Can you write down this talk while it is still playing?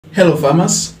Hello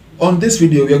farmers, on this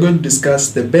video we are going to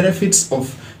discuss the benefits of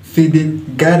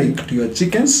feeding garlic to your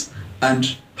chickens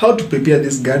and how to prepare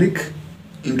this garlic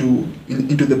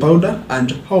into the powder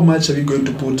and how much are we going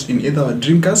to put in either our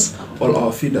drinkers or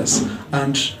our feeders.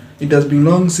 And it has been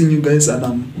long seeing you guys, and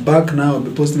I'm back now. I'll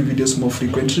be posting videos more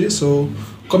frequently, so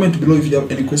comment below if you have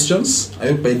any questions. I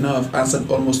hope by now I've answered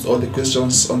almost all the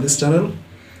questions on this channel,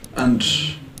 and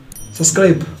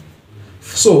subscribe.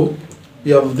 So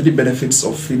you have 3 benefits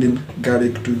of feeding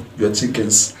garlic to your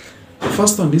chickens. The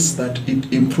first one is that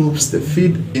it improves the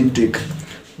feed intake.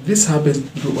 This happens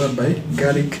whereby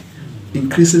garlic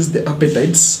increases the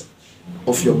appetites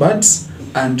of your birds,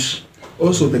 and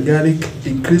also the garlic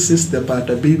increases the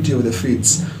palatability of the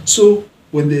feeds. So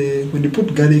when you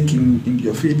put garlic in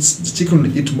your feeds, the chicken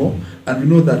will eat more, and we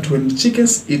know that when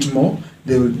chickens eat more,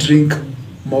 they will drink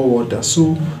more water.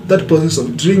 So that process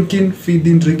of drinking,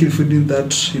 feeding,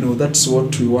 that's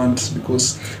what we want,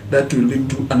 because that will lead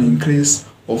to an increase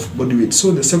of body weight. So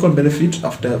the second benefit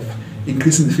after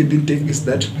increasing the feed intake is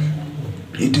that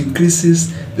it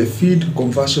increases the feed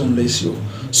conversion ratio.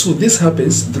 So this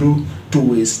happens through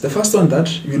 2 ways. The first one, that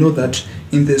we know that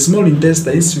in the small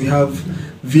intestines we have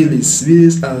villi.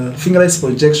 These are fingerized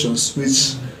projections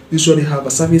which usually have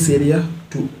a surface area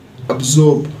to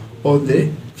absorb all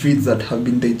the feeds that have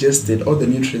been digested, all the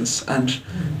nutrients, and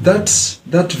that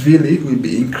villi will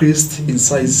be increased in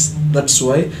size. That's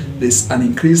why there's an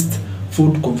increased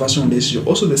food conversion ratio.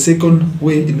 Also, the second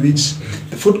way in which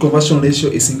the food conversion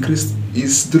ratio is increased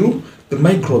is through the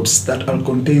microbes that are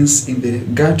contained in the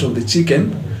gut of the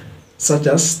chicken, such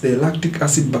as the lactic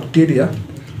acid bacteria,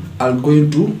 are going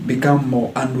to become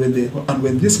more, and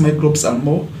when these microbes are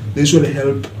more, they usually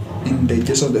help in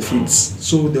digestion of the feeds.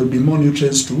 So there will be more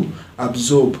nutrients to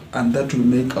absorb, and that will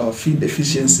make our feed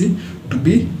efficiency to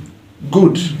be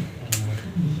good.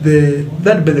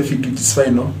 That benefit, which is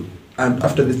final, and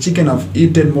after the chicken have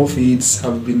eaten more feeds,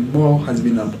 has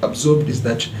been absorbed, is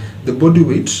that the body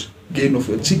weight gain of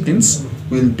your chickens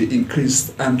will be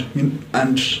increased. And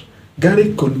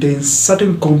garlic contains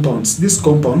certain compounds. These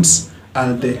compounds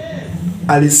are the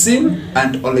allicin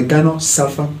and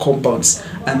oregano-sulfur compounds,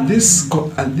 and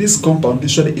this compound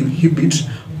usually inhibit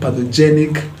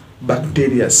pathogenic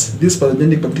bacteria. These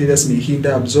pathogenic bacteria may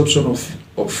hinder absorption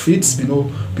of feeds,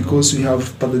 because we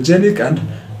have pathogenic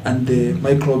and the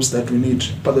microbes that we need.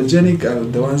 Pathogenic are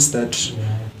the ones that,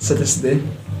 such as the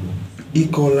E.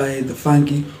 coli, the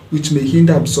fungi, which may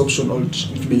hinder absorption, or which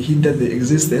may hinder the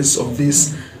existence of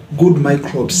these good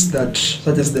microbes, that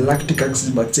such as the lactic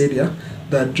acid bacteria,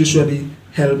 that usually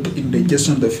help in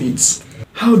digestion of the feeds.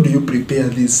 How do you prepare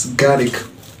this garlic?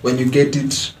 When you get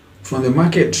it from the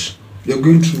market, you're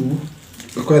going to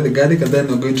acquire the garlic, and then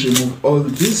you're going to remove all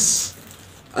this,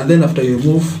 and then after you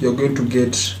remove, you're going to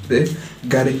get the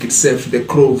garlic itself, the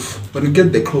clove. When you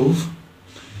get the clove,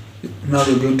 now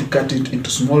you're going to cut it into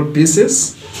small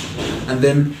pieces, and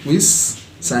then with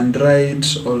sun-dried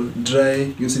or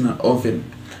dry using an oven.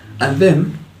 And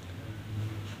then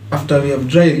after we have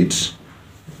dried it,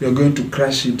 we are going to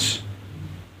crush it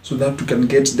so that we can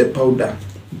get the powder.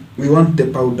 We want the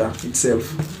powder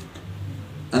itself.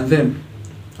 And then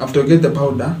after we get the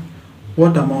powder,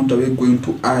 what amount are we going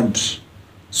to add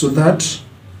so that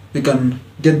we can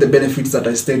get the benefits that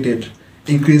I stated?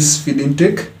 Increased feed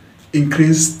intake,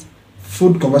 increased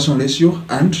food conversion ratio,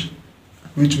 and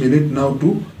which may lead now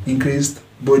to increased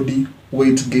body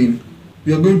weight gain.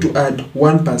 We are going to add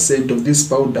 1% of this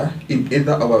powder in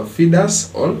either our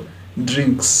feeders or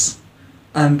drinks,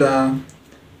 and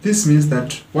this means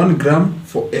that 1 gram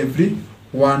for every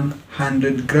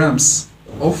 100 grams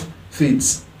of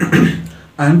feeds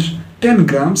and 10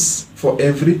 grams for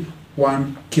every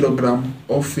 1 kilogram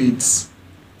of feeds.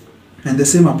 And the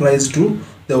same applies to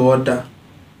the water.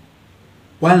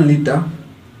 1 liter,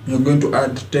 you're going to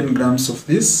add 10 grams of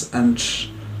this, and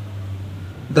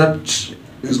that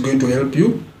is going to help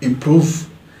you improve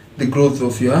the growth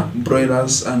of your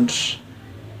broilers, and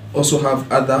also have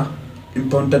other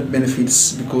important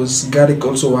benefits, because garlic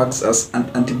also works as an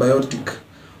antibiotic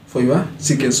for your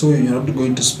chicken. So you're not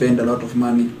going to spend a lot of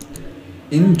money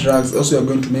in drugs. Also, you're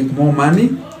going to make more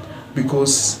money,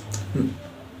 because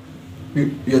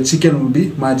your chicken will be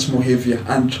much more heavier.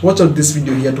 And watch out this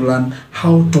video here to learn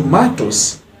how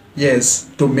tomatoes, yes,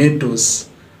 tomatoes,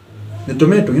 the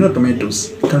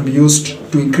tomatoes can be used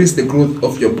to increase the growth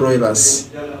of your broilers.